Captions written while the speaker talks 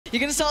You're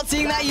going to start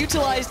seeing that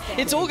utilized.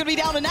 It's all going to be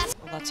down to Nats.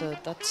 Well, that's a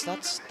one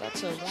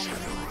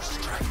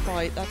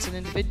fight. That's an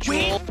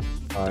individual.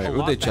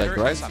 Would they check,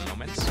 right?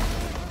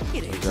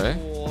 Okay.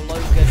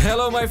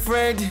 Hello my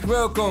friend,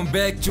 welcome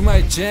back to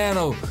my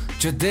channel.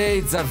 Today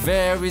it's a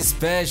very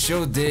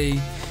special day.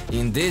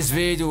 In this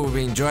video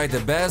we enjoy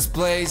the best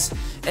plays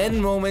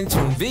and moments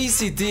from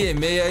VCT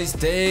EMEA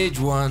Stage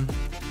 1.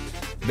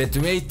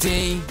 Between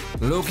 18,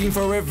 looking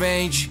for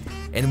revenge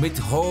and with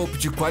hope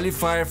to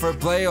qualify for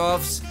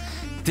playoffs,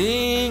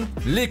 Team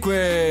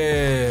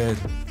Liquid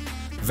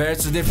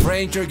versus the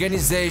French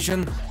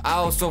organization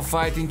also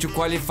fighting to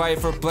qualify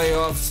for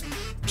playoffs,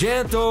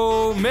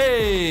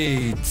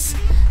 Gentlemates.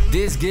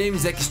 This game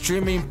is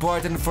extremely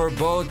important for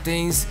both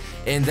teams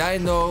and I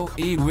know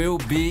it will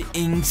be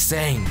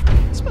insane.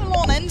 Spill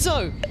on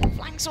Enzo,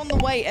 flanks on the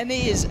way, and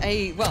it is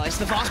well, it's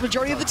the vast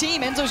majority of the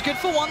team. Enzo's good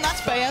for one,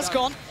 that's Bayaz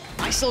gone.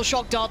 Nice little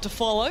shock dart to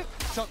follow.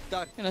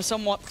 You know,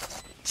 somewhat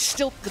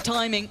stilt the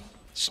timing,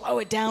 slow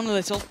it down a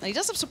little. And he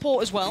does have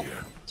support as well.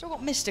 So we've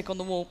got Mystic on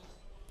the wall.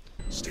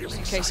 Just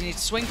in case he needs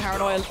to swing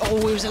Paranoia.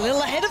 Oh, he was a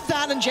little ahead of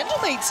that, and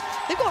Gentlemates,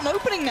 they've got an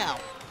opening now.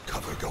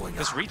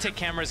 This retake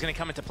camera is going to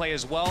come into play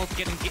as well,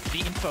 getting the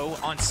info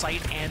on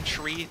site and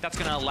tree. That's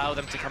going to allow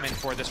them to come in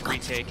for this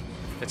retake.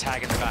 The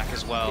tag in the back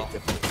as well.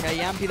 Okay,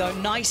 Yampy though,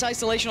 nice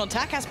isolation on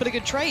Takas, but a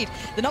good trade.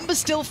 The number's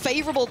still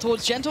favorable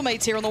towards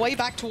Gentlemates here on the way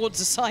back towards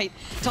the site.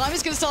 Time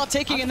is going to start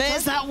ticking, and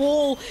there's that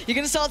wall. You're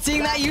going to start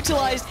seeing that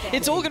utilized.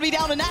 It's all going to be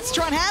down to Nats to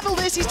try and handle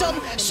this. He's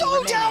done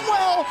so damn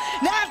well.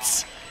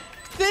 Nats!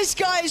 This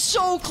guy is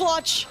so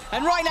clutch,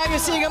 and right now you're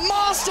seeing a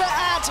master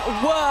at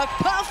work.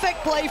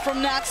 Perfect play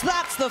from Nats,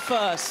 that's the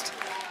first.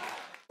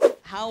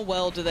 How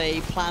well do they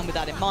plan with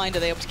that in mind?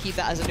 Are they able to keep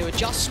that as a new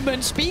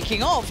adjustment?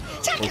 Speaking of,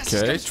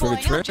 Takas is flying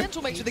out.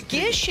 Gentlemates with a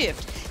gear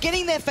shift,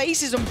 getting their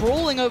faces and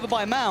brawling over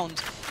by Mound.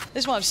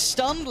 This might have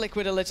stunned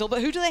Liquid a little, but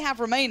who do they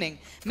have remaining?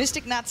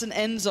 Mystic, Nats, and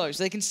Enzo,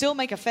 so they can still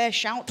make a fair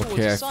shout towards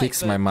the site. Okay, I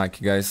fixed my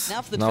mic, guys.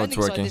 Now for the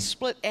defending side, it's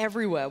split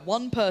everywhere,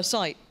 one per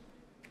site.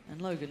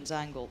 And Logan's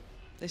angle.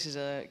 This is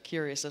a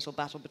curious little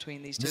battle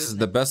between these two. This is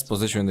the best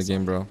position in the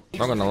game, bro.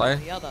 Not gonna lie.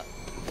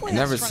 I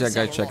never see a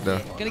guy check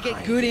there. Gonna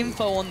get good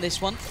info on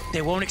this one.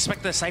 They won't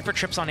expect the Cypher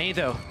trips on A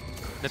though.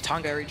 The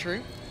tongue. Very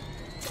true.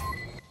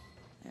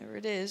 There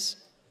it is.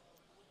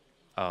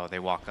 Oh, they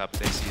walk up,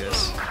 they see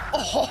this.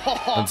 Oh,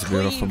 that's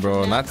beautiful,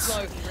 bro. Nats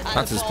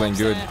is playing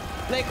good.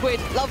 Liquid,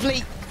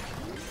 lovely.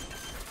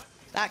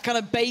 That kind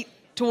of bait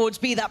towards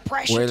B, that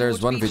pressure. Wait, there's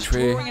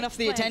 1v3. Drawing enough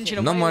the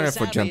attention. No money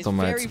for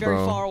Gentlemates, bro.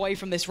 Very far away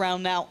from this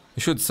round now.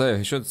 He should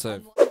save.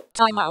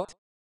 Timeout.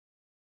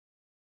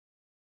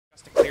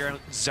 Just to clear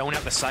zone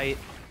out the site.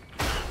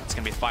 It's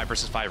gonna be a 5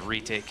 versus 5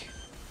 retake.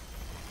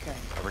 Okay.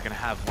 We're gonna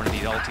have one of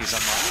these ultis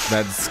unlocked.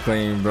 That's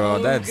clean,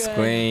 bro. That's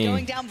clean.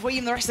 Going down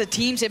between the rest of the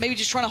teams here, maybe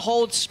just trying to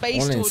hold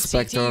space Only towards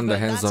Inspector CT, on the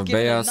hands of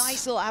Bayaz. Bayaz.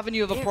 Nice little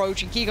avenue of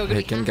approach, and Kiko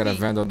They can get a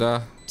Vandal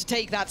there. to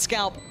take that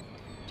scalp.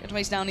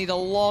 Gentlemates now need a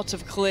lot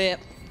of clear.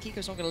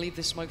 Kiko's not going to leave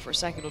this smoke for a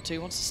second or two. He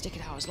wants to stick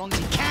it out as long as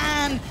he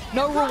can.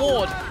 No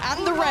reward.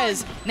 And the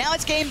res. Now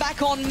it's game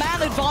back on.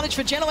 Man advantage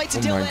for Gentlemates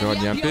until then.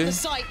 Yampy on the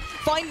site.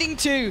 Finding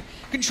two.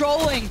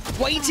 Controlling.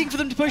 Waiting for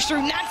them to push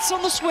through. Nats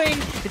on the swing.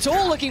 It's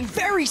all looking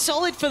very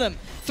solid for them.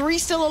 3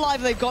 still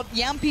alive. They've got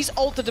Yampy's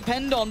ult to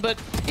depend on, but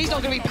he's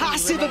not going to be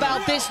passive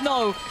about this.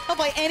 No. Not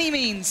by any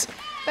means.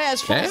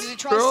 Bayaz forces he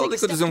tries to take a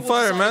step towards the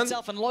side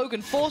itself, and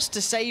Logan forced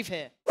to save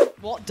here.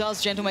 What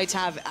does Gentlemates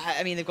have?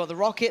 I mean, they've got the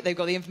rocket, they've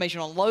got the information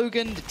on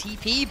Logan, the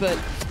TP, but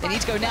they need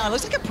to go now. It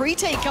looks like a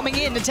pre-take coming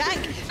in. The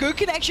tank, good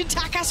connection,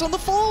 Takas on the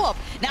follow-up.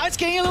 Now it's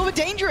getting a little bit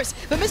dangerous,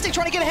 but Mystic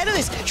trying to get ahead of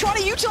this,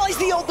 trying to utilize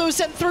the ult that was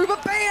sent through,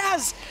 but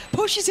Bayaz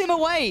pushes him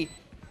away.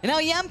 And now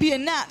Yampy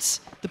and Nats,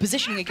 the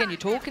positioning again, you're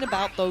talking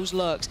about those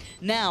lurks.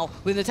 Now,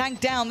 with the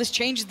tank down, this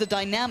changes the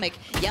dynamic.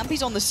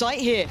 Yampy's on the site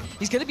here.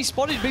 He's going to be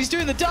spotted, but he's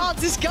doing the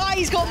dance. This guy,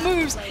 he's got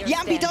moves.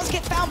 Yampy does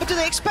get found, but do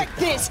they expect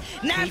this?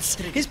 Nats,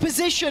 his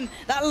position,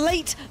 that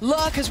late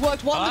lurk has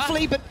worked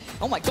wonderfully, but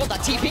oh my god, that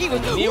TP was...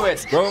 Knew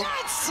it, bro.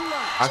 Nats!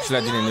 Actually,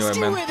 I didn't know it,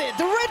 man.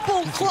 The Red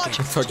Bull clutch.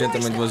 I thought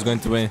Gentlemates was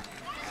going to win.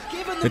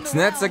 It's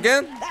Nats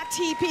again? That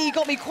TP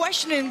got me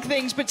questioning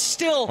things, but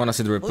still. Wanna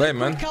see the replay,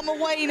 man? Come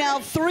away now,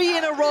 3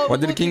 in a row.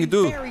 What did the King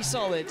do? Very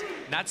solid.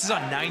 Nats is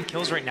on 9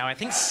 kills right now. I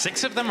think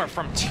 6 of them are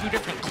from 2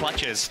 different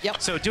clutches.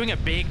 Yep. So doing a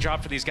big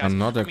job for these guys.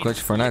 Another clutch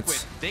for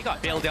Nats. They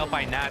got bailed out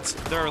by Nats.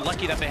 They're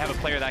lucky that they have a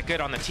player that good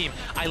on the team.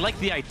 I like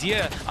the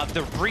idea of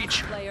the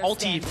breach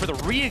ulti for the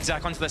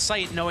re-exec onto the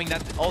site, knowing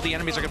that all the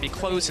enemies are going to be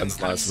close and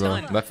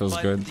stunned. That feels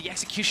good. The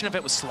execution of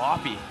it was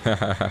sloppy.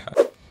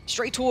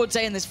 Straight towards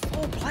A, and there's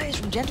 4 players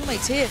from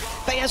Gentlemates here.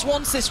 Bayaz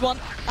wants this one.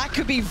 That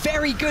could be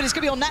very good. It's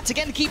going to be on Nats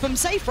again to keep him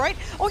safe, right?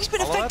 Oh, he's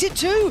been affected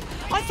too.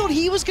 I thought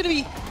he was going to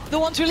be the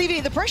one to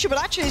alleviate the pressure, but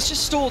actually it's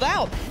just stalled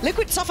out.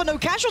 Liquid suffer no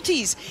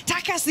casualties.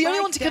 Takas the only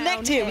one to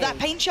connect here with that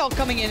paint shell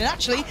coming in, and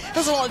actually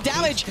does a lot of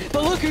damage.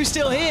 But look who's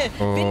still here.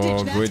 Oh,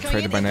 Vintage Nats good coming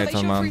traded by in.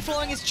 Nathan, man. Free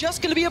flowing is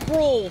just going to be a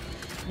brawl.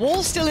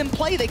 Wall's still in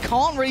play. They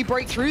can't really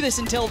break through this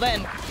until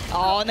then.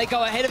 Oh, and they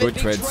go ahead of it.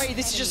 Big trades. trade.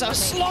 This is just a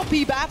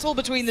sloppy battle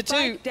between the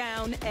two.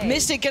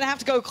 Mystic gonna have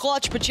to go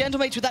clutch, but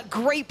Gentlemates with that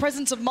great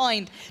presence of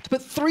mind to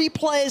put 3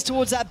 players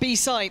towards that B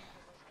site.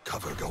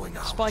 Cover going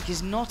out. Spike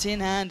is not in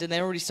hand, and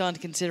they're already starting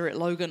to consider it.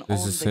 Logan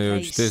This on is the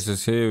huge. case. This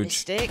is huge.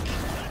 Mystic.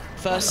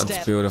 First That's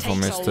step. beautiful,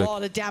 Takes Mystic. a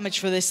lot of damage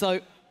for this,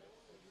 though.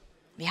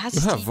 He has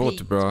his You have TP.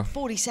 vote, bro.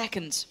 40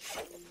 seconds.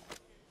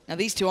 Now,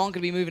 these two aren't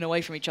going to be moving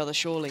away from each other,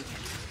 surely.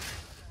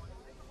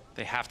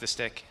 They have to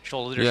stick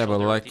shoulder to Yeah, but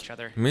shoulder like, with each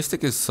other.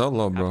 Mystic is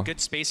solo, bro.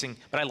 Good spacing,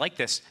 but I like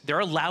this.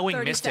 They're allowing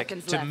 30 Mystic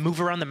seconds to left. move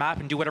around the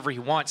map and do whatever he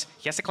wants.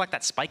 He has to collect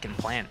that spike and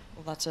plan.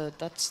 Well, that's a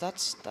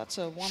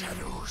one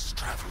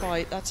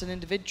fight. That's an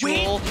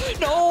individual.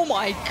 Oh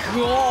my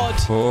god!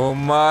 Oh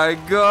my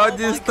god, Oh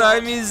this my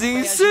time God. is But yeah, you're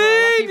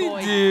a lucky insane,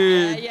 boy.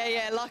 dude.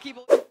 Yeah, lucky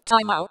boy.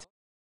 Timeout.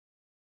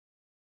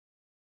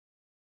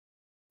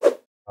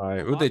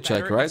 Alright, who A they lot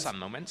check, better in right? some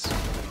moments.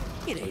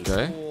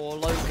 Okay. Oh,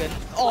 Logan.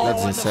 Oh,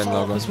 That's and the insane,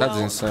 follow-up Logan. as That's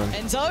well.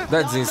 insane. Enzo?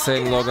 That's No,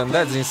 insane, not Logan.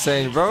 That's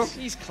insane, bro.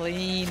 He's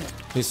clean.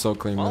 He's so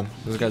clean, man.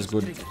 This guy's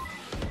good.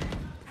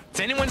 It's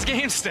anyone's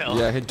game still.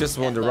 Yeah, he just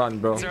won the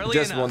round, bro. It's He early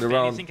just enough. won the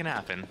round. Anything can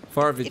happen. If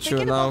they 4v2 get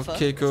a now. buffer,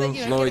 if Kiko,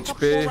 they, low get a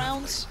couple more HP.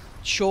 rounds,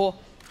 sure.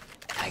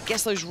 I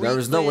guess those There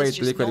is no way replayers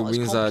just Liquid not as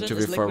wins confident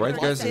as 2v4, Liquid right, would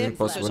guys? like It's to.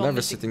 impossible. So Never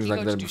Mystic see things Kiko like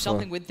to that do before.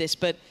 something with this,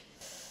 but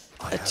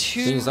a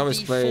Teams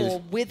always play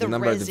 2v4 with the a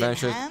number res in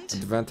advantage. hand.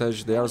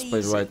 They always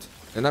play right.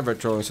 They never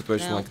throw in a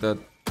situation Now, like that.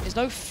 There's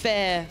no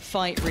fair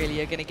fight really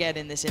you're going to get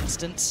in this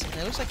instance. And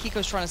it looks like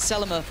Kiko's trying to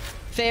sell him a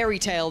fairy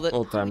tale that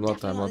All time, we're all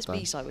definitely time, not all this time.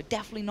 B-side. We're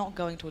definitely not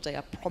going towards A.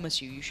 I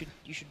promise you. You should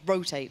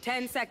rotate.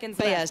 10 seconds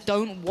Bayaz, left.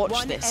 don't watch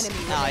One this. enemy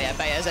Oh yeah,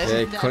 Bayaz.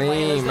 They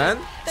clean, man.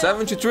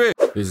 73.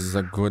 This is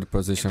a good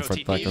position for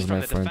TPs attackers, from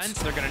my the friends.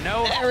 defense, they're gonna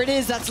know. There it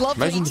is, that's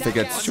lovely. Imagine if they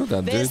get Takeout. shot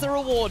at, There's dude. the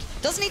reward.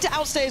 Doesn't need to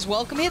outstay his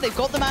welcome here. They've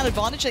got the man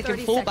advantage. They can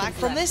 30 fall back seconds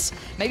from left. this.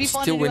 Maybe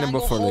find Still a new winnable angle,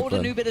 for hold a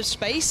Liquid. new bit of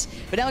space.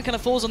 But now it kind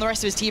of falls on the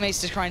rest of his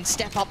teammates to try and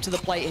step up to the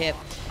plate here.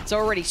 So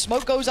already,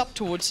 smoke goes up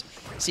towards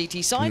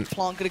CT side.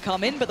 Plant going to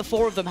come in, but the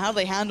 4 of them, how do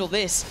they handle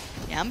this?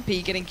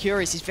 Yampi getting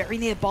curious. He's very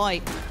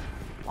nearby.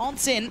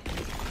 Plant's in.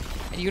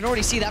 And you can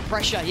already see that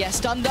pressure. Yeah,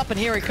 stunned up, and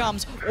here it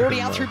comes. Already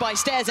out through by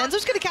stairs.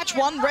 Enzo's going to catch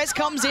one. Rez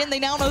comes in. They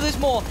now know there's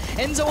more.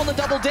 Enzo on the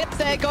double dip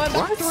there, going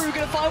back through. Going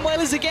to find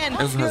Whalers again.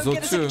 Enzo has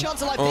Get a second ult too.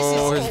 chance of life.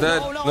 Oh, This is he's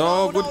dead.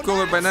 No, good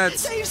cover by Nats.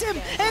 Saves him.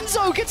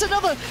 Enzo gets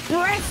another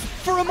breath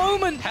for a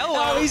moment.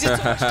 Hello. Oh, he's in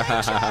so much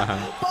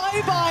danger.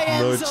 Bye-bye,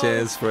 No Enzo.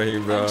 chance for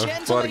him, bro. And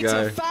Poor Gentlemates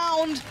guy. have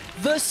found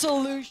the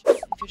solution. If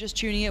you're just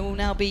tuning in, it will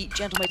now be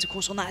Gentlemates, of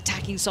course, on that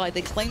attacking side.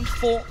 They claimed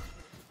 4.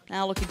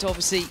 Now looking to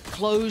obviously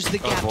close the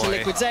gap to boy.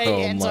 Liquid's A. Oh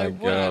Enzo, my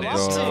what are god, you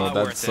It's up to? bro. not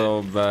That's worth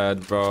so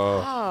bad,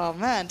 bro. Oh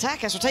man,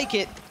 Takas will take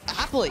it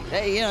happily.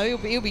 Hey, you know,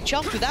 he'll be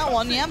chuffed with that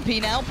one.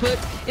 Yampi now put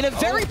in a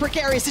very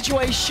precarious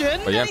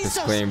situation. But Yampi's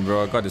clean,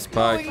 bro. Got his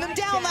Slowing spike. them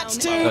down, that's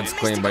 2. That's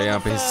clean by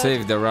Yampi. He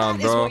saved the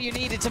round, That is bro. what you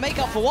needed to make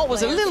up for what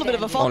was a little bit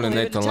of a fumble. Only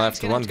here, but Nathan Tak's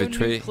left. gonna have to go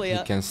 1v3. He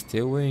nuclear. can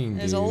still win,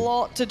 There's a dude.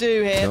 lot to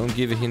do here. Don't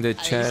give him the He's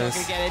not going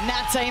chance. to get it.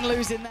 Nats ain't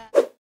losing that.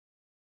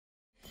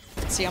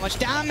 See how much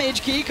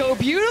damage, Kiko,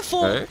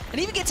 beautiful. Hey.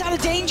 And even gets out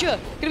of danger.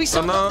 Gonna be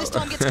summoned no. up this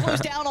time, gets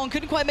closed down on,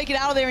 couldn't quite make it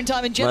out of there in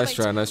time. And Nice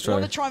try, nice try.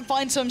 want to try and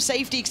find some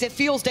safety because it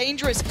feels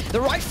dangerous.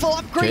 The rifle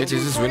upgrade Okay,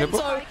 this is for winnable.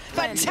 Enzo.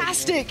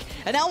 Fantastic.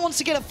 And now wants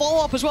to get a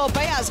follow-up as well.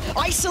 Bayaz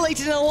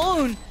isolated and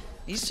alone.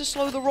 Needs to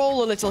slow the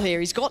roll a little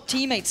here. He's got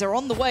teammates, they're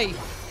on the way.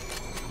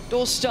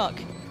 Door stuck.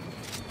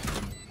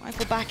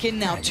 Rifle back in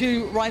now,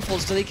 2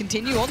 rifles. Do they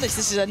continue on this?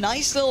 This is a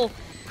nice little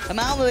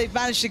amount that they've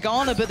managed to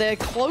garner, but they're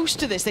close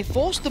to this. They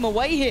forced them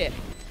away here.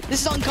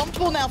 This is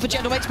uncomfortable now for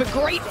Gentlemates, but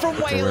great from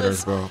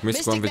Whalers, Whalers. bro.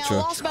 Missed Mystic 1v2. now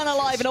last man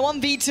alive in a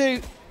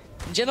 1v2.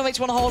 Gentlemates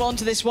want to hold on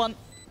to this one.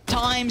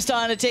 Time's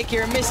starting to tick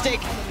here, and Mystic.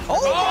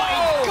 Oh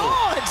my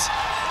god!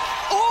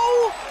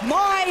 Oh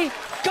my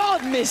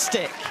god,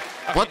 Mystic!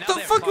 What now the they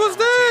have fuck fun was on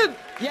that?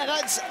 Yeah,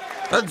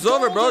 that's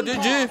over, bro. golden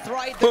GG. path,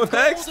 right? Who The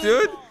next, golden-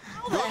 dude?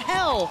 How the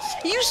hell?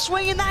 Are you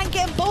swinging that and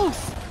getting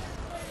both?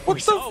 What We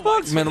the saw fuck,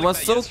 wide swing man? like Was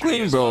that so yesterday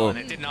clean, as well, bro. and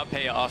it did not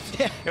pay off.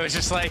 It was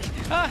just like,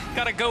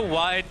 gotta go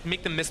wide,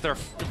 make them miss their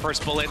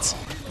first bullets.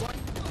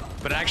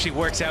 But it actually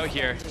works out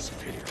here.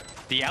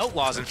 The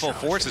Outlaws in full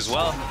force as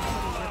well.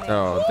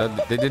 Oh,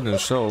 that they didn't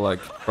show like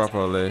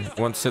properly.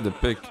 Want to see the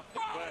pick.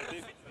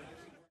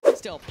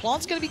 Still,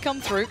 Plant's going to be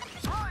come through.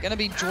 Going to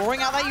be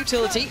drawing out that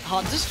utility.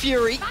 Hunter's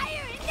Fury.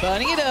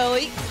 Burning it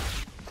early.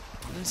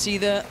 And see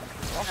the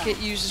rocket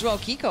used as well.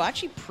 Kiko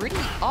actually pretty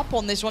up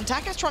on this one.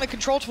 Takas trying to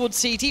control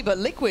towards CT, but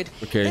Liquid.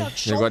 Okay,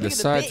 they got the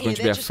side. It's going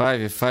to be a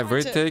 5v5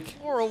 retake.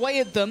 Or away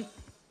at them.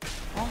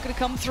 Aren't going to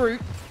come through.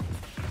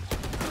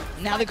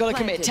 Now they've got to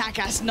commit.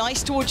 Takas,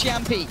 nice towards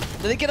Yampi.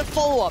 Do they get a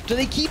follow-up? Do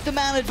they keep the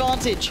man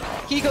advantage?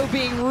 Kiko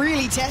being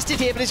really tested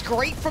here, but it's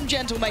great from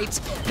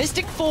Gentlemates.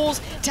 Mystic falls.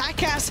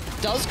 Takas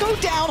does go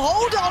down.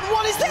 Hold on,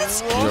 what is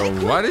this?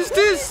 Yo, what is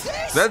this?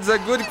 That's a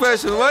good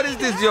question. What is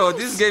this, yo?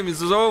 This game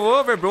is all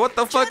over, bro. What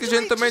the fuck is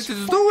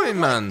Gentlemates doing,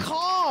 man?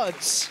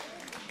 Cards.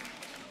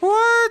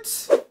 What?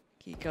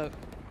 Kiko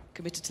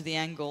committed to the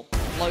angle.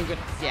 Logan,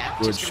 yeah.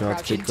 Good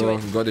shot,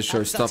 Kiko. Got the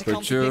short stopper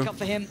too.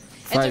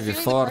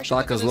 5v4,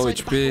 Taka's low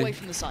HP.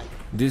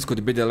 This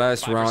could be the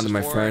last round,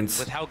 my friends.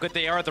 With how good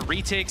they are, the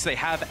retakes, they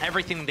have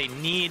everything they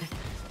need.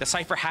 The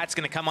Cypher hat's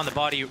gonna come on the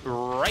body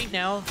right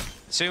now,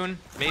 soon,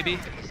 maybe.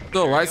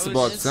 So,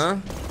 Icebox, huh?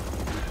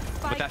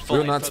 With that full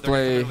Will not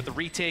play with the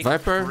retake,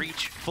 Viper.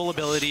 reach, full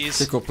abilities.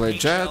 Kiko play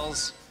Jet.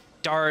 Shells,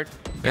 Dart,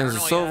 And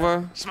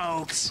Sova.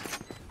 Smokes.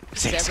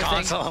 6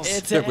 consoles.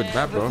 It's good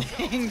map, bro.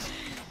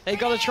 They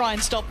gotta try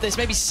and stop this,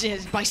 maybe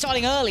by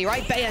starting early,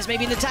 right? Bayaz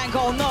maybe in the tank.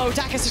 Oh no,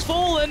 Takas has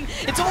fallen.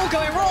 It's all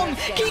going wrong.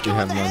 Kiko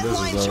on the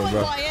headline, joined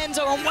by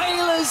Enzo on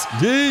Whalers.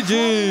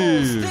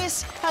 GG!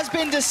 This has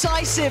been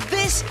decisive.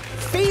 This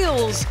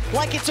feels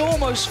like it's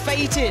almost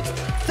fated.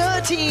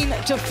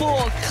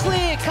 13-4,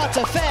 clear-cut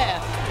affair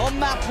on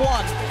map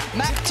 1.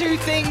 Map 2,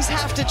 things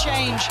have to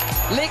change.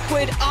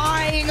 Liquid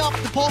eyeing up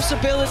the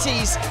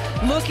possibilities.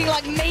 Looking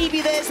like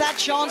maybe there's that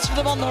chance for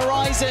them on the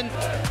horizon.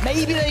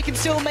 Maybe they can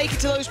still make it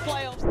to those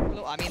playoffs.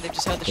 Look, I mean, they've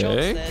just heard the shots.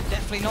 They're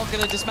definitely not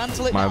going to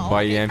dismantle it. My now.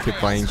 boy Yampy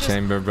playing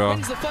chamber, bro.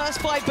 Wins the first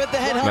fight, but the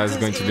Headhunters That's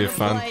going to be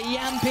fun.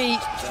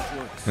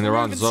 Yampy. And the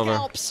round is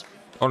over.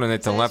 Only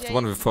Nathan left,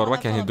 1v4.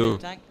 What can he do?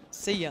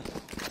 See ya.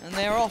 And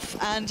they're off.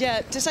 And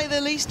yeah, to say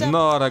the least,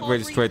 Not a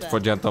great straight for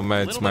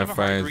gentlemen, my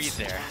friends.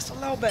 Just a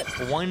little bit.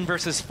 1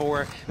 versus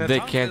 4.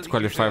 They can't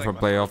qualify for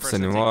playoffs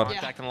anymore,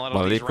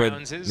 but Liquid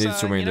needs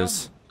to win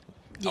this.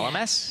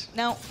 LMS?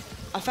 Now,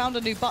 I found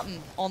a new button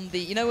on the,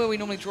 you know where we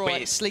normally draw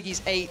like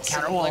Sliggy's 8?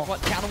 Counterwall. Like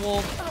what?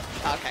 Counterwall.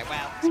 Okay,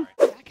 wow.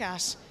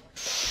 Jackass.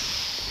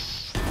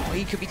 Oh,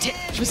 he could be tipped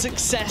for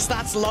success.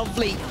 That's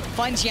lovely.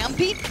 Finds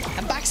Yampy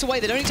and backs away.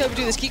 They don't need to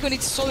overdo this. Kiko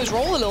needs to slow his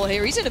roll a little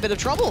here. He's in a bit of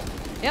trouble.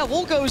 Yeah,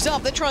 wall goes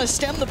up. They're trying to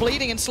stem the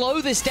bleeding and slow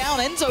this down.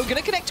 Enzo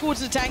gonna connect towards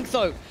the tank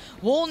though.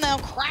 Wall now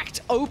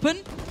cracked open.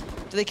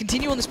 Do they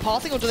continue on this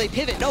pathing or do they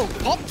pivot? No,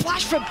 pop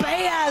flash for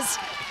Bayaz.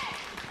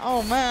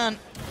 Oh man.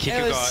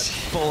 Kiko got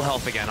full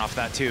health again off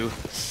that too.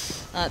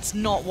 That's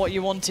not what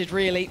you wanted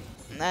really.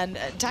 And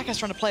Taka's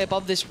trying to play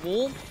above this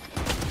wall.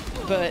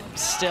 But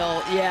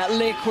still, yeah,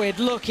 Liquid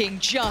looking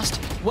just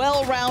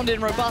well-rounded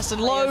and robust.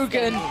 And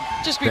Logan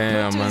just be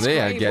Damn, put to his they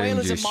are grave. getting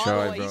Whalers a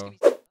mile destroyed, away.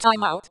 bro.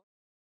 Timeout.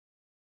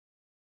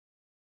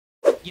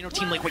 You know,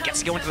 Team Liquid gets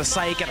to go into the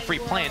site, get a free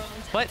plant,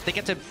 but they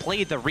get to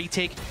play the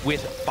retake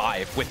with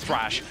 5, with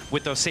Thrash,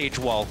 with the Sage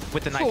Wall,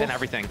 with the knife and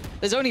everything.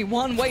 There's only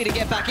one way to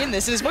get back in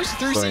this, and it's mostly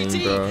through Playing,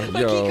 CT. bro.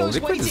 But Yo, Kiko's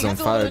Liquid is waiting, on has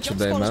a fire jump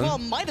today, spot as man. well.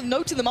 Might have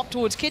noted them up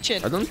towards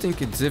Kitchen. I don't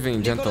think it's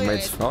even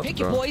Gentlemate's fault, Pick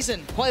your bro.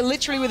 poison, quite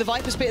literally with the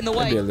Viper Spit in the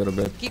way. Maybe a little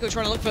bit. Kiko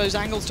trying to look for those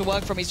angles to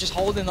work from. He's just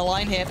holding the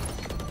line here.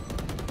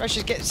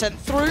 Pressures get sent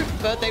through,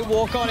 but they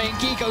walk on it, and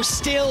Kiko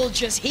still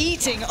just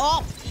heating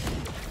up.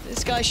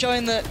 This guy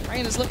showing that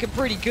Rain is looking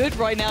pretty good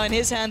right now in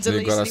his hands at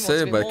least. Gotta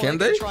say, but can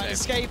they? Try and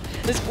escape.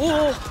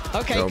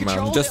 Okay, Yo,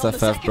 man, just a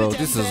FF, bro.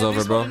 This is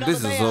over, bro.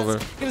 This is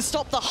over. Gonna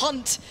stop the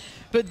hunt,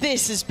 but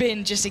this has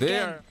been just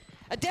again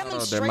a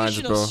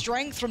demonstration of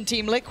strength from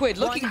Team Liquid,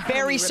 looking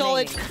very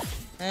solid.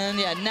 And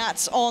yeah,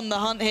 Nat's on the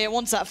hunt here.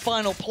 Wants that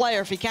final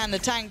player if he can. The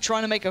tank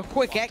trying to make a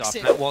quick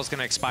exit. That wall's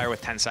gonna expire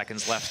with 10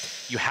 seconds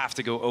left. You have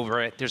to go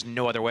over it. There's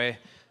no other way.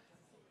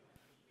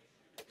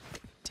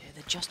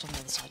 They're just on the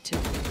other side too,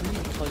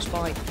 really close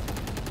by.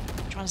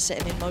 Trying to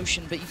set him in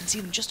motion, but you can see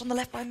them just on the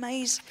left by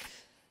Maze.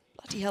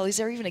 Bloody hell, is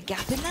there even a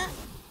gap in that?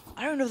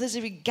 I don't know if there's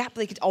even a gap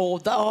they could... Oh,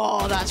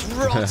 that's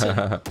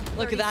rotten.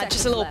 Look at that,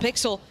 just a little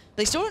pixel.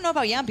 They still don't know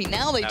about Yampy.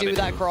 Now they do with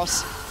that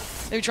cross.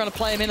 Maybe trying to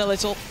play him in a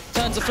little.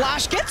 Turns a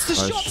flash, gets the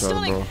shot,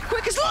 stunning. Bro.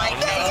 Quick as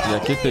lightning.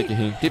 Yeah, keep picking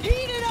him.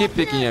 Keep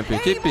picking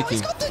Yampy. Keep picking.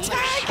 He's got the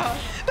tag.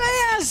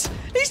 Bayaz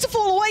needs to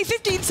fall away.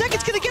 15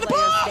 seconds. Can they get a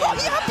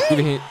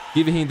bar?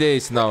 Give him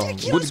this now.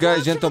 Good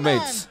guys,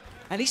 gentlemates.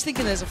 And he's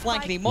thinking there's a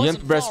flank and he wasn't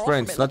Yamp best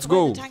friends. Let's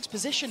go. The tank's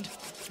positioned.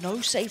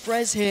 No safe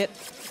res here.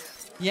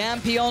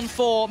 Yampy on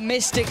 4,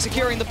 Mystic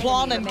securing the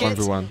plant and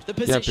gets the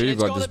position. Yampy, you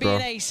got this, bro.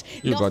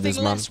 You got this,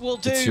 man.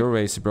 It's your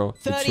race, bro.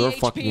 It's your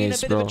fucking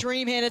race, bro.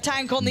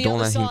 Don't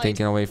let him take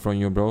it away from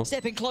you, bro.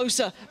 Stepping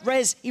closer.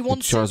 Rez, he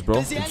wants it's yours, bro.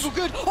 Does the angle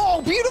good?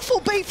 Oh,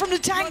 beautiful bait from the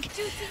tank.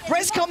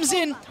 Rez comes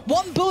in.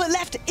 1 bullet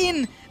left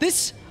in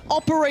this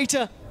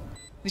operator.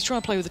 He's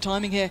trying to play with the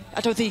timing here. I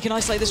don't think he can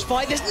isolate this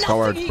fight. There's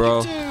nothing he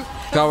can do.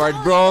 Coward,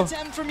 bro.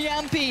 From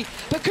Yampy,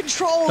 but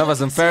control. That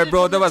wasn't fair,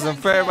 bro. That wasn't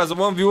fair. It was a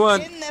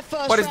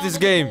 1v1. What is this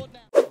game?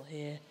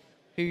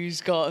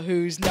 Who's got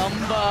whose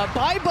number?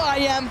 Bye-bye,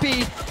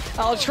 Yampy.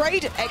 I'll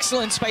trade.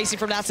 Excellent spacing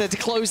from Nata to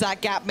close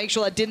that gap, make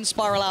sure that didn't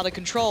spiral out of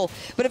control.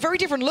 But a very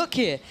different look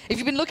here. If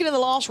you've been looking at the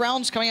last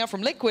rounds coming out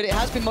from Liquid, it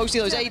has been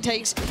mostly those 8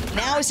 takes.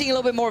 Now we're seeing a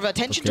little bit more of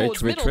attention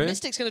towards middle.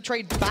 Mystic's going to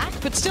trade back,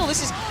 but still,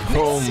 this is...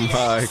 Oh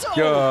my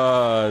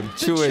god.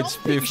 2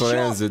 HP for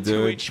Enzo,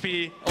 dude. 2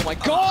 HP. Oh my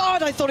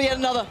god, I thought he had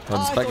another. Oh,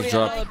 the spike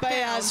drop.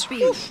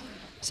 Bayaz.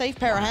 Safe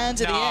pair of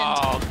hands at the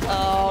end.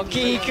 Oh,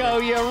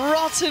 Kiko, you're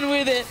rotten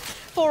with it.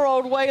 Poor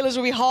old Whalers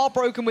will be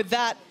heartbroken with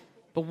that.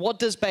 But what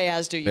does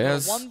Bayaz do? You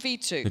got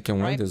 1v2. He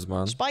can win this,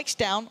 man. Spike's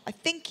down. I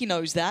think he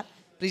knows that,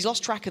 but he's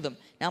lost track of them.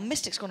 Now,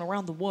 Mystic's gone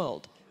around the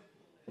world.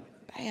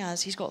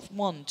 Bayaz, he's got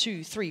 1,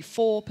 2, 3,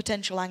 4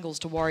 potential angles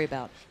to worry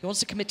about. He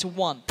wants to commit to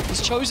one.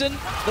 He's chosen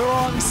the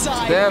wrong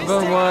side.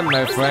 7-1,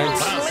 my friends.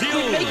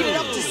 Liquid making it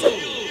up to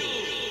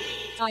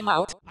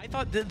Timeout. I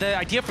thought the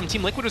idea from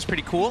Team Liquid was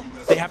pretty cool.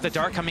 They have the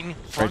dart coming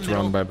from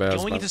middle,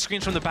 going into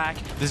screens from the back,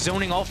 the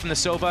zoning all from the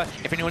Sova.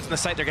 If anyone's in the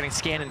site, they're getting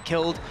scanned and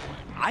killed.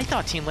 I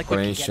thought Team Liquid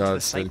could get to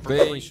the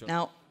site.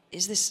 Now,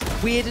 is this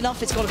weird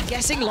enough? It's got him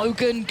guessing.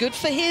 Logan, good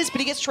for his, but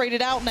he gets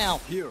traded out now.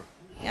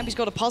 Yampi's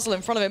got a puzzle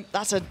in front of him.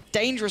 That's a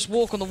dangerous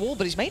walk on the wall,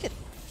 but he's made it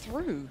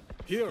through.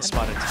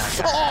 Spotted.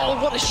 Oh,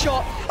 what a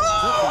shot.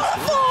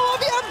 Oh,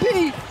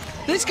 Yampi!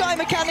 This guy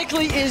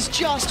mechanically is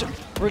just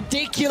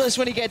ridiculous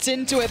when he gets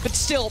into it, but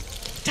still,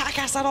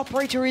 Takas, that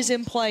operator, is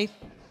in play.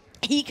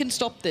 He can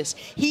stop this.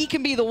 He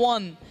can be the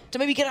one to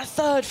maybe get a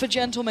third for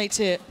Gentlemates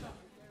here.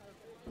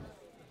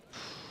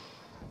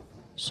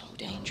 So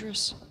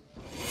dangerous.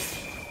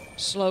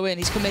 Slow in,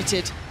 he's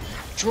committed.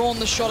 Drawn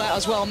the shot out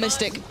as well,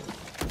 Mystic.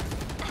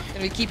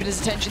 Gonna be keeping his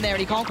attention there, and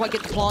he can't quite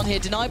get the plant here.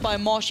 Denied by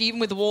Mosh, even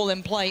with the wall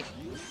in play.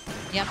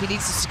 Yampi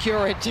needs to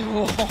secure it.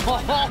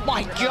 Oh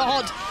my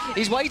god!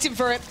 He's waiting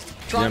for it.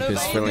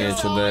 Yampi's feeling it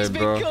today,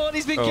 bro.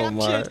 He's been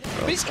captured.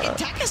 But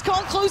Takas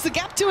can't close the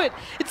gap to it.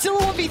 It's still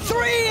a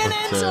 1v3, and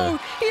Enzo,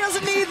 he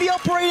doesn't need the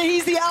operator,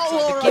 he's the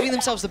outlaw. They're giving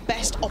themselves the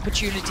best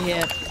opportunity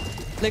here.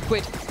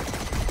 Liquid.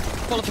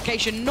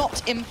 Qualification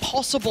not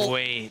impossible.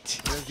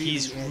 Wait,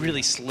 he's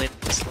really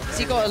slipped. Has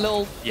he got a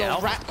little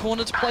rat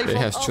corner to play for? He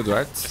has 2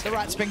 rats. The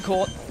rat's been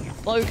caught.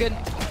 Logan,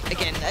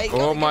 again.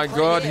 Oh my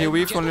god, he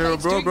weaved on little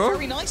bro.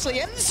 Very nicely.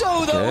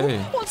 Enzo, though,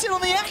 wants in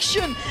on the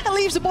action and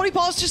leaves the body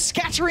parts just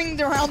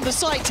scattering around the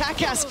site.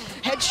 Takas,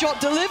 headshot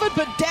delivered,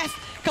 but death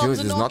comes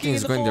Dude, nothing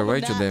is going their way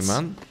today,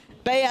 man.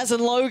 Bayaz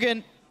and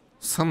Logan.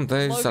 Some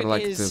days are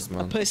like this,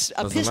 man. Doesn't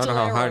matter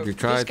how hard you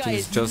try,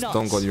 things just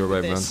don't go your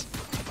way, man.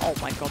 Oh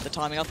my god, the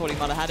timing. I thought he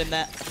might have had him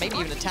there. Maybe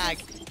even a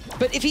tag.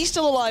 But if he's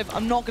still alive,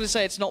 I'm not going to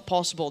say it's not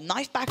possible.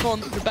 Knife back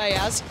on for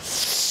Bayaz.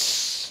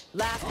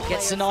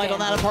 Gets denied on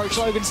that approach.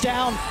 Logan's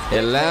down.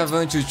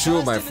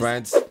 11-2, my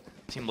friends.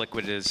 Team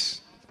Liquid is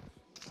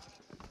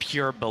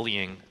pure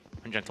bullying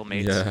on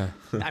Gentlemates. Yeah.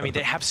 I mean,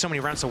 they have so many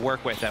rounds to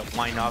work with that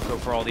why not go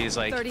for all these,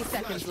 like, 30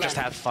 seconds just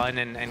have fun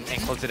and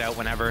close it out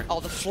whenever.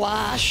 Oh, the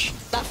flash.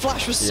 That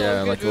flash was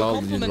so good. Like we were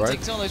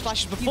complimenting some of those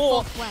flashes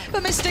before.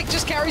 But Mystic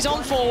just carries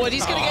on forward.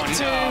 He's going to get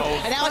 2.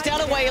 And now it's down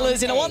to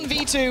Whalers in a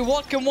 1v2.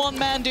 What can one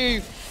man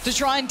do to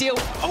try and deal?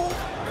 Oh,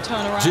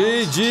 turn around.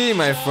 GG,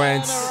 my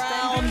friends.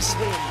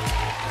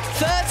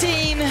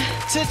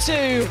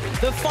 13-2,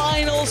 the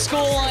final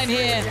scoreline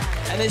here.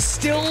 And there's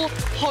still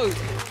hope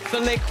for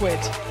Liquid.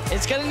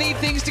 It's going to need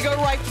things to go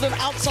right for them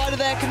outside of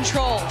their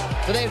control,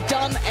 but they've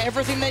done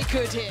everything they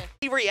could here.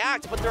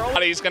 React, but they're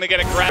all... He's going to get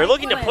a grab. They're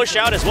looking to push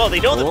out as well. They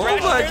know the threat.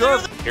 Oh my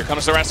god. Here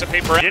comes the rest of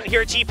Paper. Didn't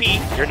hear TP.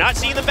 You're not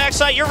seeing the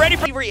backside. You're ready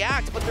for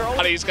React, but they're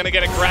all... He's going to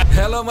get a grab.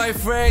 Hello my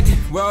friend,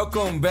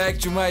 welcome back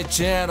to my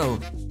channel.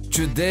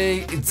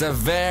 Today it's a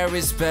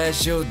very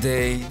special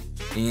day.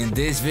 In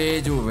this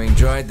video we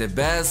enjoy the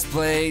best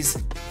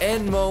plays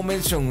and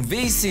moments from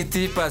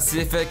VCT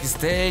Pacific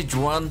Stage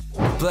 1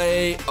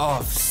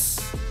 playoffs.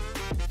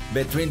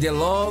 Between the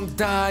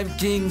long-time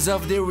kings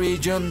of the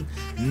region,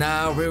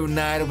 now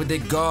reunited with the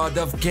god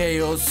of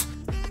chaos,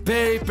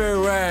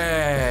 Paper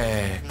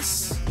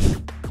X.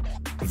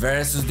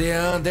 Versus the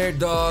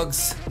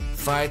underdogs,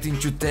 fighting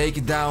to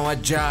take down a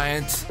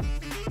giant,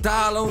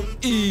 Talon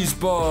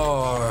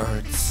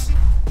Esports.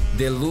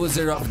 The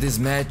loser of this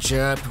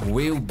matchup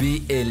will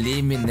be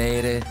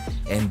eliminated,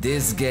 and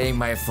this game,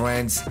 my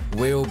friends,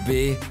 will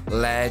be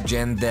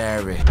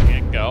legendary.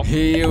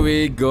 Here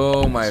we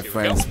go, my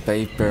friends.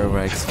 Paper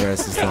X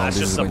versus Talon. That's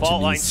This is just a going to ball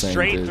be line insane,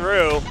 straight dude.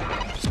 through.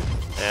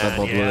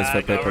 Double bullets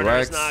for Paper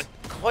X. Not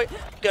quite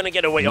gonna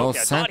get away. No Okay,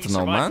 I thought he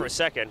Sentinel, survived man. for a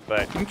second,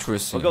 but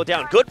Interesting. we'll go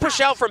down. Good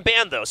push out from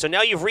Band, though. So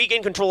now you've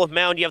regained control of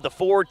Mound. You have the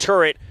forward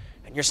turret.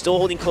 And you're still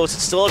holding close.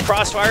 It's still a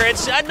crossfire.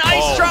 It's a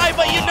nice try,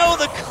 but you know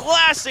the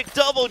classic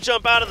double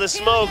jump out of the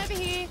smoke.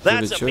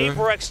 That's a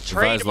Paper X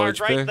trademark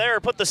right there.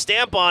 Put the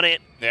stamp on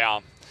it.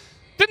 Yeah.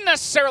 Didn't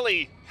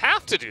necessarily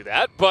have to do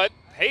that, but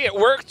hey, it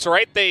worked,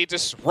 right? They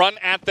just run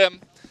at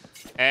them,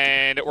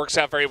 and it works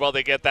out very well.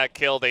 They get that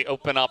kill. They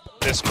open up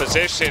this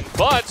position,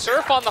 but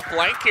Surf on the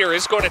flank here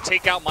is going to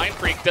take out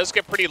Mindfreak. Does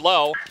get pretty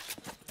low,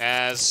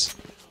 as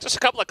just a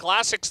couple of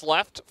classics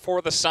left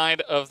for the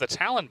side of the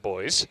Talon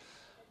boys.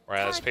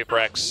 Whereas Paper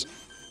X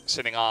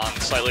sitting on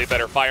slightly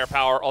better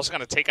firepower. Also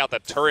going to take out the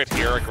turret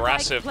here.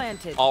 Aggressive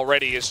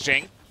already is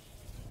Jing.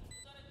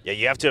 Yeah,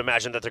 you have to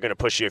imagine that they're going to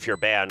push you if you're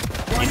banned.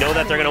 You know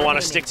that they're going to want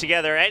to stick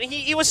together. And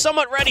he was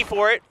somewhat ready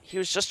for it. He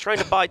was just trying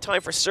to buy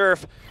time for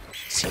Surf.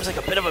 Seems like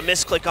a bit of a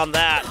misclick on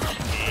that.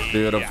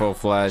 Beautiful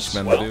flash,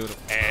 man.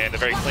 Beautiful. And a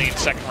very clean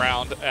second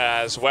round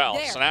as well.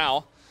 So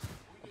now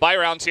buy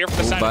rounds here for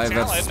the side of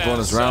versus Talon.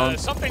 bonus round.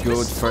 Something Good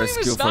this first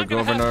team kill is for not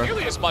gonna have Governor.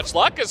 nearly as much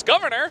luck as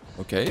Governor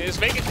is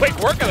making quick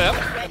work of them.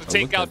 Going to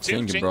take out two.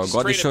 Jingy, bro.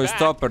 Got the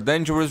showstopper.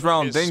 Dangerous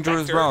round.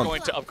 Dangerous round.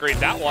 Going to upgrade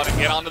that one and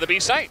get onto the B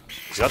site.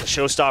 He's got the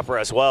showstopper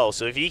as well,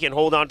 so if he can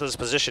hold on to this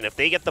position, if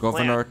they get the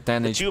Governor, plant,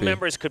 10 the two HP.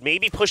 members could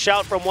maybe push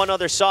out from one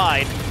other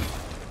side.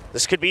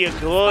 This could be a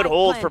good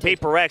hold for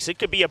Paper X. It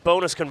could be a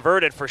bonus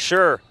converted for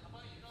sure.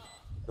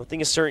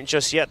 Nothing is certain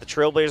just yet. The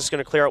Trailblazers is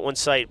going to clear out one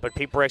site, but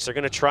Paper X are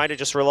going to try to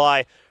just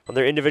rely on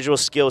their individual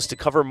skills to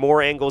cover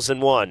more angles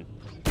than one.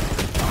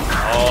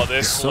 Oh,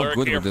 this so lurk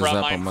good here with this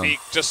from Zappa, man.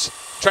 Mindfeek, just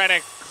trying to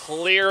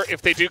clear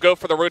if they do go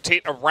for the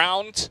rotate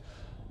around.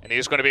 And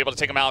he's going to be able to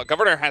take him out.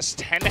 Governor has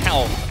 10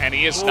 health, and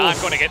he is not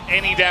going to get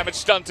any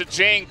damage done to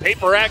Jing.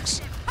 Paper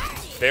X,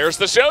 there's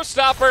the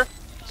showstopper.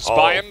 Just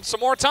buying some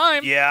more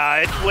time.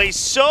 Yeah, it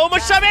wastes so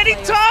much time, and he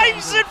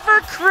times it for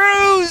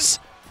Cruz!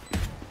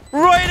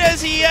 Right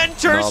as he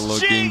enters, Not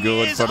looking Jing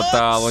good is for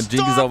Talon.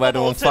 Jing is already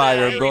on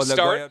fire, bro.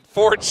 Start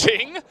for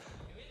Jing.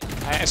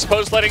 I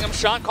suppose letting him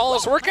shot call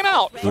is working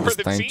out for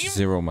the team.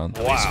 9-0, man.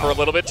 At least for a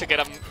little bit to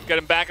get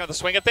him back into the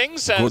swing of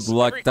things. Good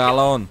luck,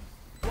 Talon.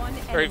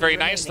 Very, very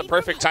nice. The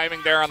perfect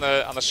timing there on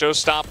the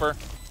showstopper.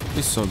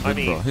 He's so good, I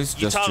mean, bro. He's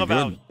you just talk too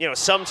about, good. you know,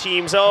 some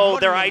teams, oh,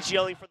 they're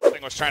IGLing for the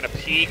Was trying to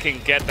peek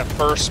and get the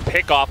first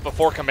pick off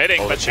before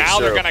committing, but now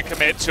they're going to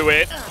commit to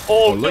it.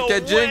 Oh, look no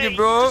at Jingy, way.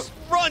 bro. He just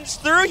runs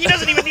through. He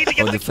doesn't even need to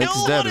get the kill.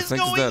 What is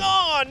going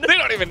on? They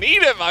don't even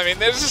need him. I mean,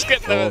 they're just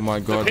getting the Oh my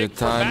god, the pick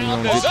timing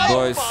on this these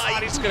boys.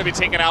 He's going to be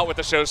taken out with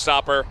the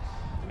showstopper,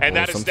 and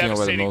that is something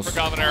over the devastating for nose.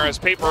 Governor as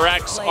Paper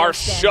X are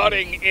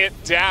shutting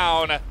it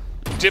down.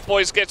 Jip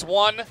Boys gets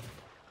one,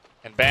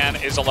 and Ban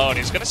is alone.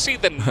 He's going to see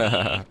the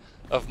knee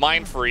of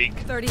Mind Freak.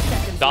 30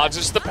 seconds.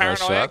 Dodges the paranoia,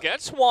 shot.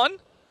 gets one.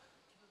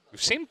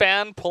 We've seen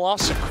Ban pull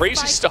off some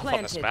crazy stuff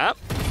on this map.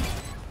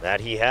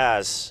 That he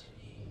has.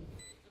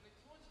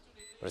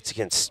 But it's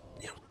against,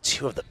 you know,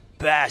 two of the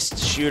best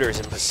shooters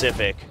in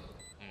Pacific.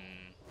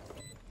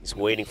 He's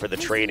waiting for the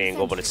trade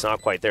angle, but it's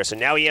not quite there. So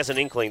now he has an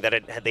inkling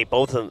that they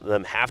both of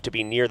them have to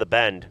be near the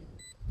bend.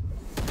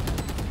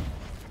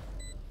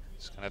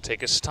 He's going to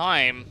take his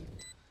time.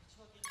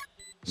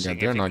 Yeah,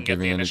 they're not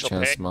giving any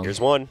chance, man. Here's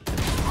one.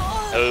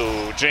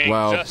 Oh, Jing.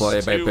 Well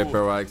played by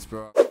Paper X,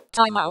 bro.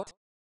 Timeout.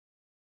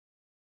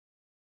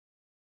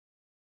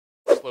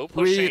 Slow 3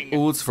 pushing.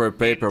 ults for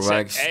Paper into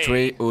X, A.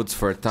 3 ults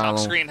for Talon.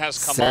 screen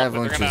has come up,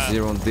 but they're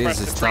 7-0. gonna This press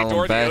is the trade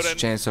door. Talon's best Yoden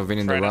chance of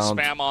winning the trying to round.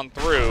 spam on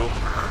through.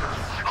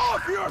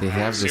 They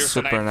have the Here's the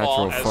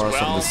supernatural Nightfall as force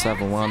well. of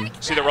the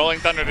 7-1. See the Rolling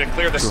Thunder to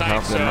clear the To side,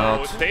 help them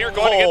out. so they are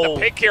going to get the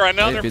pick here.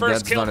 Another Maybe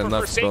first that's kill not for enough,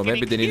 Forsaken. bro.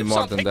 Maybe they He need keeps more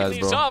on than picking that,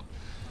 these bro. up.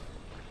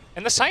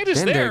 And the site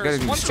is Then they're there.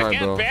 getting Once destroyed,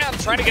 again, bro. Ban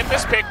trying to get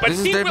this pick, but This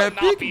is he their will map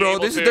not pick, be bro. able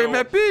This is to. their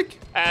map pick.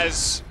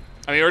 As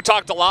I mean, we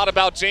talked a lot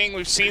about Jing.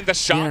 We've seen the They're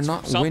shots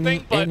not from something,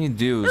 winning but any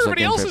duels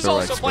everybody against else is Paper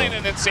also X, playing bro.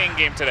 an insane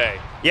game today.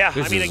 Yeah,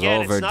 This I mean, is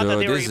again, over, it's not that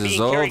they dude. were This being is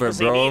carried over, because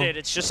they bro. needed.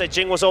 It's just that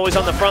Jing was always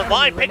on the front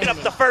line, picking up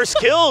the first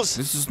kills.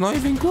 This is not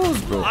even close,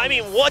 bro. I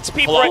mean, what's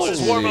Paper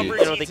X's warm-up Holy.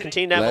 routine? They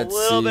continue to have Let's a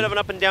little see. bit of an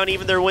up and down.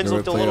 Even their wins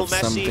looked a Replay little of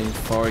messy. something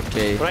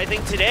 4K. But I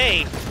think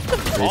today,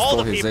 all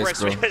the stole his Paper ace,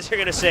 X bro. fans are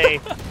going to say,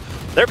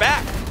 they're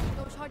back.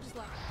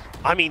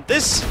 I mean,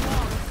 this,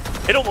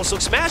 it almost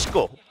looks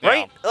magical,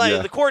 right? Like,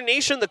 Yeah. the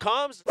coordination, the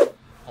comms.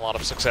 A lot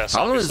of success.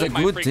 Talon is a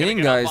Obviously, good Mindfreak team,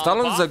 gonna get up guys. on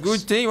Talon is a box.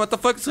 good team. What the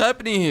fuck is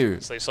happening here?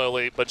 They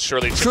slowly but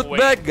surely chip Shoot away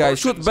back, guys.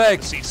 Shoot portions back.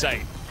 of the C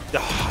site.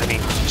 I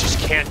mean, you just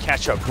can't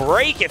catch a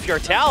break if you're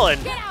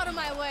Talon. Get out of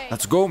my way.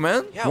 Let's go,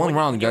 man. Yeah, One when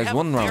round, you guys. have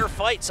One a fair round.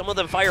 fight. Some of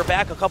them fire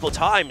back a couple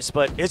times,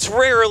 but it's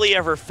rarely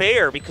ever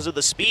fair because of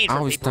the speed I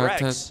from will Paper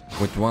start X.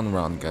 with one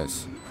round,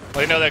 guys.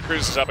 Well, you know that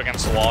Cruz is up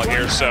against the wall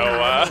here, so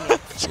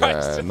tries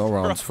Yeah, to no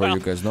rounds throw for you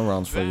out. guys. No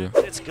rounds for you.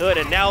 It's good,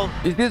 and now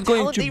Is this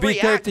going Talon, to they be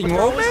react 13 with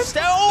moments?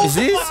 Oh Is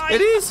this? my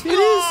It is. It is.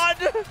 God.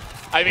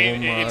 I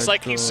mean, Oh my it's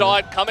like he God. saw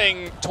it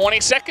coming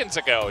 20 seconds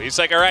ago. He's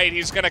like, all right,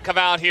 he's going to come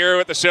out here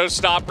with the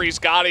showstopper. He's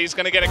got it. He's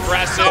going to get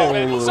aggressive.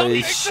 and Holy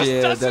something just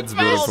shit, doesn't that's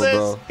miss.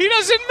 beautiful, bro. He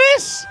doesn't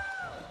miss.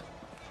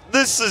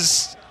 This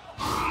is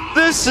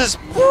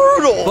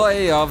brutal.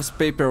 Playoffs,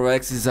 Paper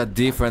X is a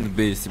different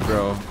beast,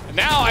 bro.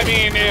 Now, I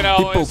mean, you know,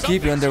 People some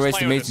keep things just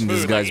underestimating playing with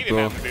these his guys, food. Like, he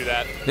bro. didn't have to do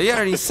that. They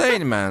are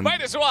insane, man.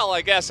 Might as well,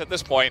 I guess, at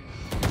this point.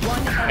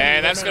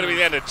 And that's going to be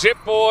the end of Jip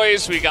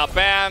Boys. We got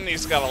Ban.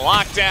 He's got a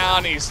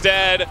lockdown. He's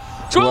dead.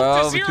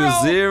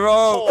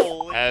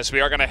 12-0. As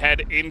we are going to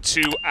head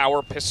into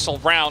our pistol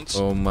round.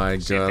 Oh my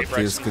See if god, Paper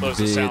X this can could close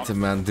be this it, out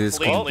man. This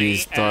could be completely,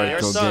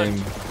 historical and they're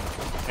game.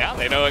 Yeah,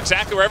 they know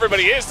exactly where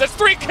everybody is. That's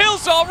 3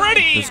 kills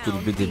already. This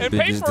could be the And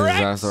biggest Paper X,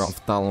 disaster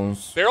of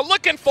Talons. they're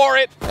looking for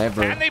it.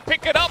 Ever. And they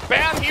pick it up.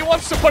 Ban, he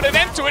wants to put an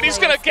end to it. He's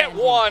going to get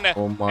one.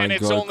 Oh my and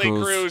it's god, only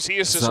Cruz. He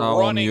is just Down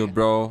running you,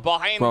 bro.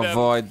 behind To them.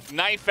 avoid.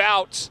 Knife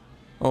out.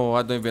 Oh,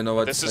 I don't even know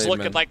what This to is say,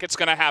 looking man. like it's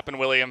going to happen,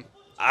 William.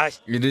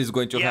 It is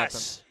going to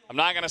Yes. I'm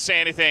not going to say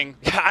anything.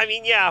 I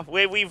mean, yeah,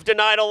 we've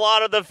denied a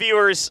lot of the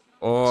viewers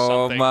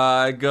Oh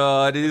my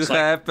god, it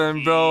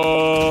happened,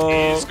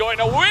 bro. He's going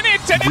to win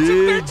it, and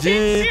it's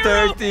a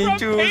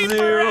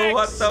 13-0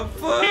 what the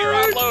fuck? here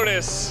on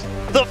Lotus.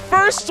 The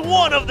first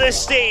one of this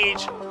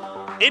stage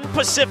in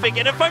Pacific,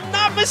 and if I'm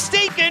not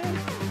mistaken,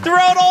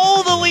 throughout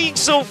all the leagues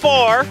so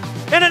far,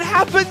 and it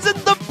happens in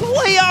the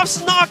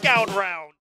playoffs knockout round.